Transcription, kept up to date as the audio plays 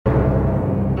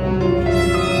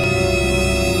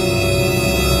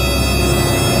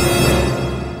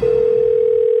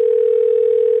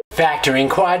Factoring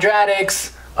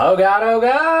quadratics. Oh God, oh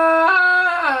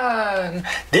God.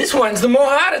 This one's the more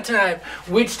harder type.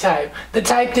 Which type? The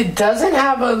type that doesn't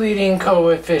have a leading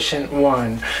coefficient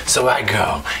 1. So I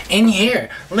go, in here,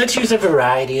 let's use a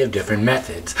variety of different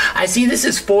methods. I see this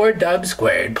is 4 dub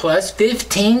squared plus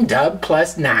 15 dub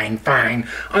plus 9. Fine.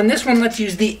 On this one, let's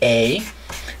use the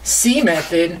C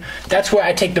method. That's where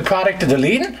I take the product of the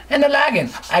leading and the lagging.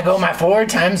 I go my 4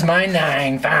 times my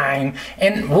 9. Fine.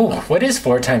 And, ooh, what is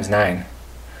 4 times 9?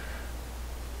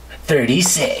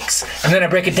 36. And then I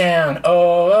break it down.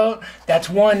 Oh, that's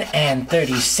 1 and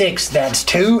 36. That's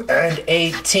 2 and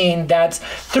 18. That's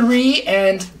 3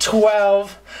 and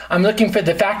 12. I'm looking for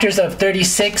the factors of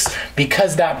 36.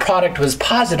 Because that product was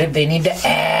positive, they need to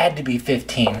add to be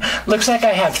 15. Looks like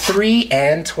I have 3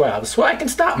 and 12, so I can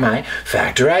stop my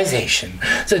factorization.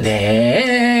 So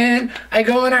then I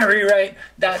go and I rewrite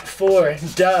that 4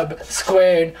 dub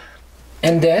squared,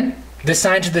 and then the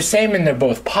signs are the same and they're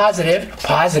both positive,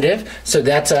 so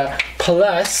that's a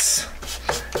plus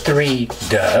 3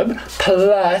 dub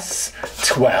plus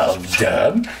 12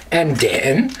 dub, and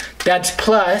then that's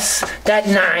plus that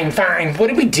 9. Fine. What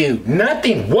did we do?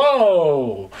 Nothing.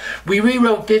 Whoa! We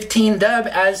rewrote 15 dub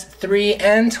as 3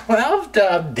 and 12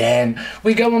 dub. Then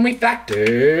we go and we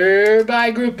factor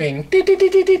by grouping.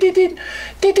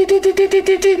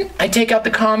 I take out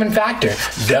the common factor,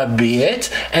 dub be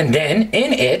it, and then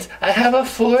in it I have a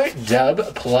 4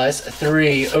 dub plus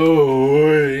 3.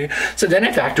 Oh, so then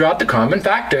I factor out the common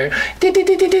factor.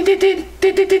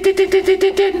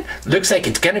 Looks like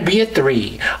it's gonna be a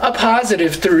 3, a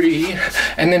positive 3,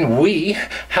 and then we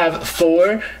have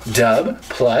 4 dub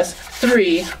plus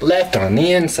 3 left on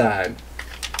the inside.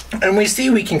 And we see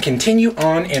we can continue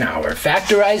on in our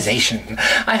factorization.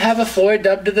 I have a 4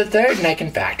 dub to the third and I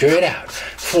can factor it out.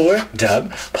 4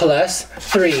 dub plus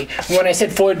 3. When I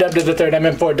said 4 dub to the third, I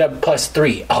meant 4 dub plus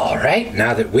 3. All right,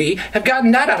 now that we have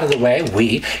gotten that out of the way,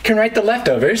 we can write the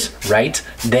leftovers right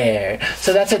there.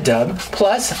 So that's a dub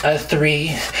plus a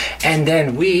 3, and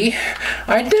then we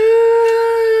are done.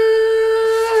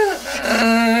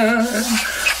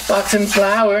 Box and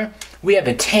flower. We have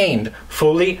attained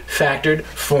fully factored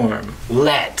form.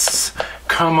 Let's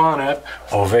come on up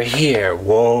over here.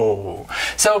 Whoa.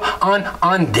 So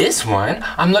on this one,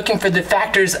 I'm looking for the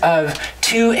factors of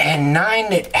 2 and 9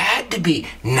 that add to be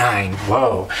 9.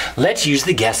 Whoa. Let's use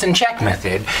the guess and check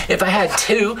method. If I had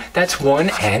 2, that's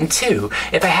 1 and 2.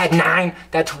 If I had 9,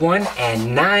 that's 1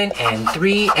 and 9 and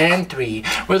 3 and 3.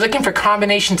 We're looking for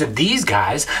combinations of these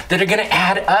guys that are going to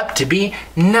add up to be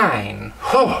 9.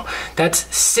 Whoa. That's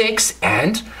 6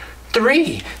 and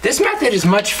 3. This method is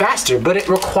much faster, but it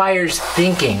requires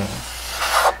thinking.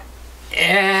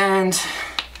 And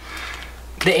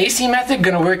the AC method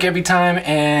gonna work every time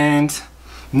and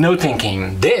no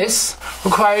thinking. This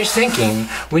requires thinking.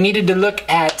 We needed to look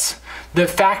at the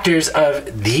factors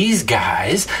of these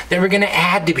guys that we're gonna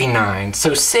add to be 9.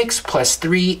 So 6 plus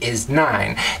 3 is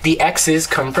 9. The x's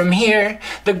come from here,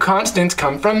 the constants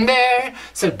come from there.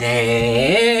 So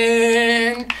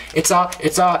then it's all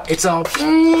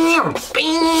bam,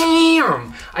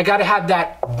 bam. I gotta have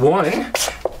that 1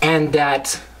 and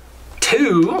that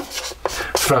 2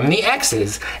 from the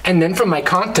x's, and then from my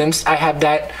constants I have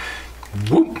that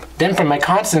whoop. Then from my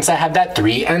constants I have that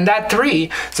 3 and that 3.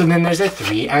 So then there's a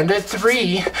 3 and a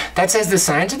 3. That says the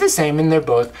signs are the same and they're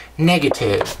both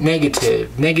negative,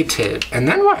 negative, negative. And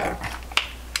then what?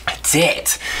 That's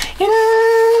it.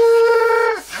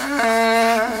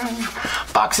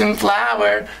 Box and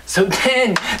flower. So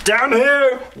then down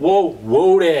here,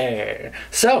 whoa there.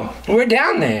 So we're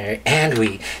down there and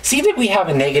we see that we have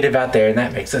a negative out there and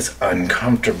that makes us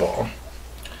uncomfortable.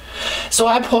 So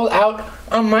I pull out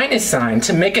a minus sign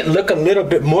to make it look a little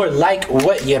bit more like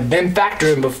what you've been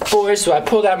factoring before. So I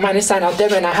pull that minus sign out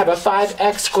there and I have a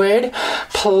 5x squared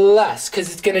plus, because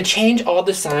it's going to change all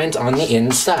the signs on the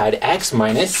inside. X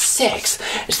minus 6.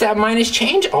 It's that minus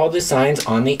change all the signs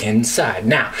on the inside.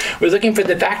 Now, we're looking for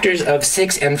the factors of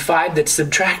 6 and 5 that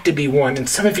subtract to be 1. And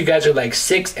some of you guys are like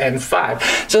 6 and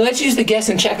 5. So let's use the guess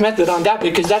and check method on that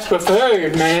because that's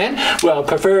preferred, man. Well,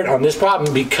 preferred on this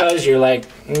problem because you're like,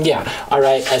 yeah, all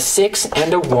right, a 6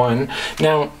 and a 1.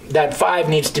 Now, that 5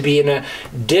 needs to be in a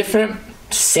different,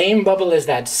 same bubble as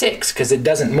that 6 because it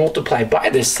doesn't multiply by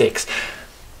the 6.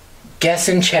 Guess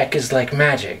and check is like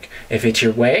magic. If it's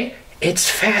your way, it's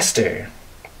faster.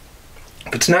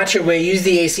 If it's not your way, use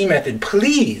the AC method,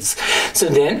 please. So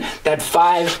then that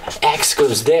 5x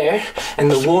goes there,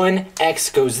 and the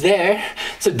 1x goes there.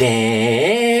 So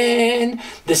then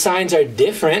the signs are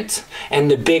different,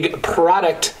 and the big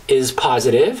product is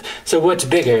positive. So what's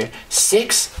bigger,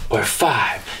 6 or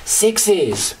 5? 6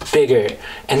 is bigger,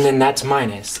 and then that's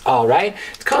minus. All right,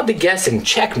 it's called the guess and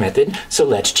check method, so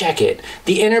let's check it.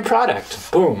 The inner product,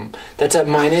 boom, that's a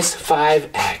minus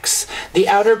 5x. The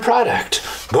outer product,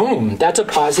 boom, that's a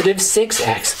positive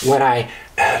 6x. When I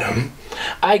add them,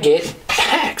 I get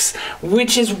x,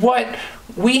 which is what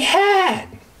we had.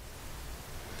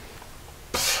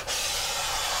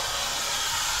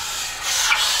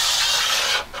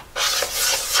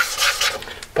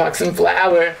 Box and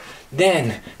flour.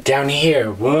 Then, down here,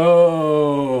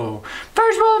 whoa.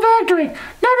 First rule of factoring,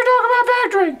 never talk about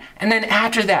factoring. And then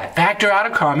after that, factor out a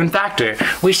common factor.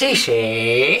 We say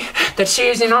shay, that shay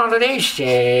is in all of these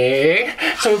shay.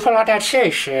 So we pull out that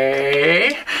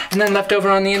shay. And then left over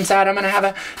on the inside, I'm gonna have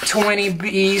a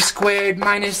 20b squared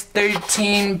minus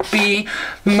 13b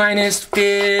minus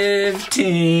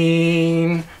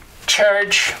 15.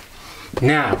 Church.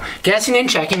 Now, guessing and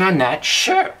checking on that,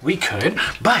 sure, we could,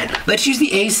 but let's use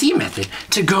the AC method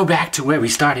to go back to where we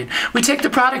started. We take the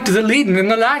product of the leading and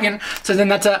the lagging, so then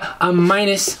that's a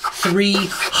minus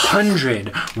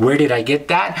 300. Where did I get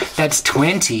that? That's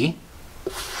 20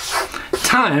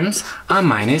 times a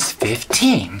minus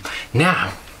 15.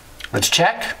 Now, let's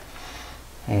check.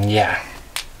 Yeah.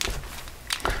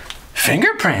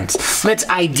 Fingerprints. Let's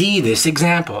ID this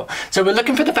example. So we're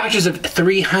looking for the factors of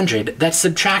 300. That's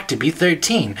subtract to be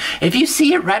 13. If you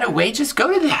see it right away, just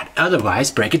go to that. Otherwise,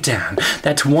 break it down.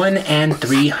 That's 1 and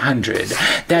 300.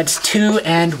 That's 2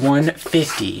 and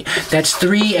 150. That's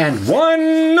 3 and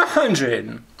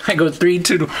 100. I go 3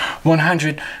 to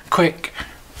 100 quick.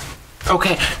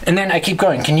 Okay, and then I keep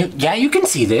going. Can you, yeah, you can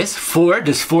see this. 4,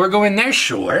 does 4 go in there?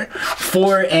 Sure.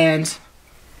 4 and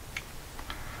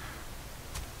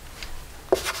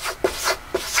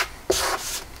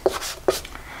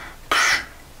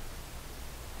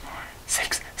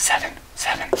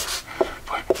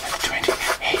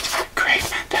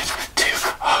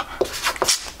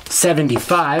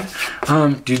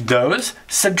 75. Do those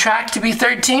subtract to be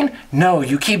 13? No,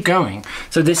 you keep going.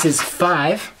 So this is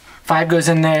 5. 5 goes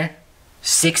in there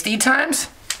 60 times.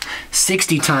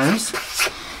 60 times.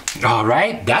 All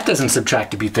right, that doesn't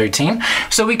subtract to be 13.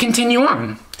 So we continue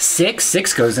on. 6.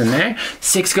 6 goes in there.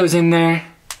 6 goes in there.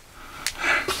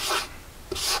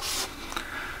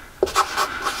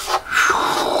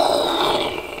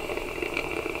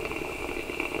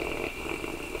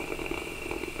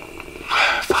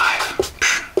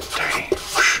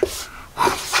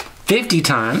 $50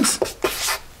 times.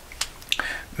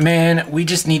 Man, we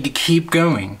just need to keep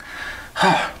going.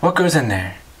 What goes in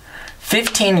there?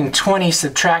 15 and 20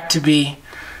 subtract to be,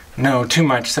 no, too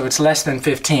much, so it's less than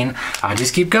 15. I'll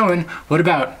just keep going. What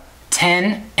about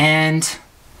 10 and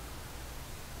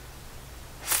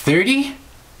 30?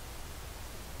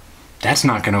 That's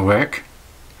not gonna work.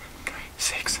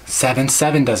 6, 7,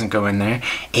 7 doesn't go in there.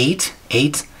 8,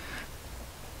 8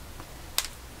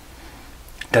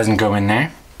 doesn't go in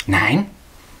there. 9?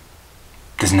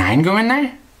 Does 9 go in there?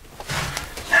 9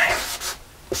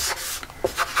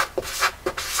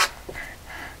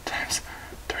 times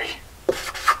 3.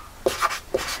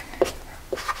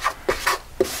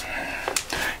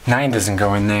 9 doesn't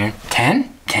go in there. 10?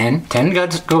 10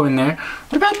 does go in there.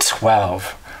 What about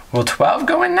 12? Will 12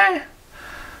 go in there?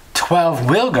 12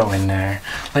 will go in there.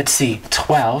 Let's see,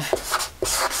 12,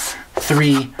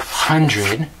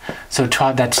 300. So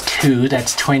 12, that's 2,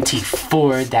 that's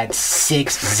 24, that's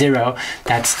 6, 0,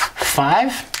 that's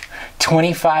 5.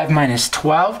 25 minus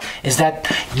 12, is that,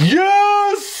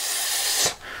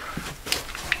 yes!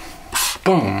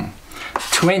 Boom.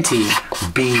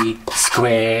 20b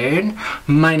squared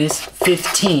minus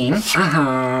 15,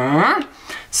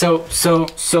 So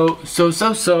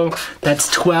that's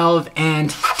 12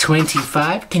 and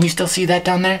 25. Can you still see that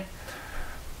down there?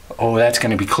 Oh, that's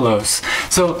going to be close.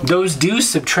 So those do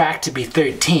subtract to be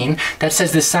 13. That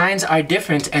says the signs are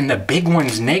different and the big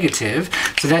one's negative.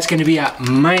 So that's going to be a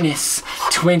minus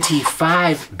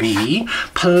 25b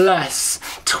plus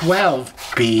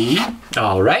 12b.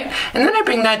 All right. And then I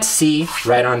bring that c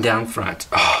right on down front.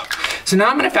 Oh. So now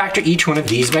I'm going to factor each one of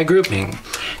these by grouping.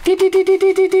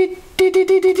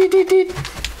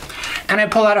 And I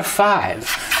pull out a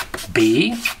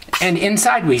 5b. And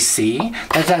inside we see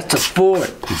that that's a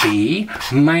 4b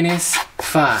minus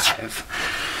 5.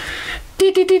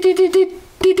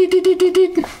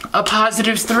 a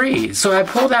positive 3. So I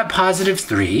pull that positive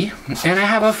 3, and I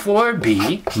have a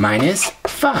 4b minus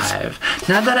 5.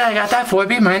 Now that I got that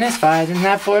 4b minus 5 and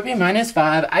that 4b minus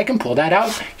 5, I can pull that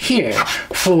out here.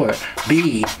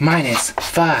 4b minus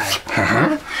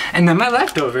 5. And then my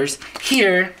leftovers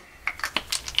here,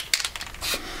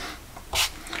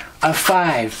 a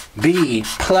 5b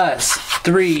plus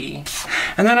 3.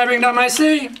 And then I bring down my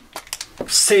c,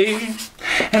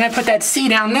 and I put that c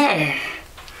down there.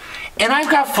 And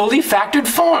I've got fully factored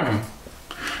form.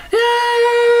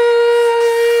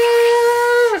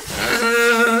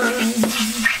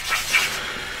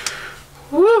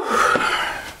 Woo.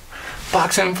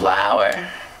 Box and flour.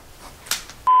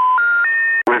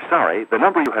 We're sorry, the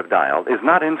number you have dialed is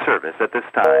not in service at this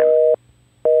time.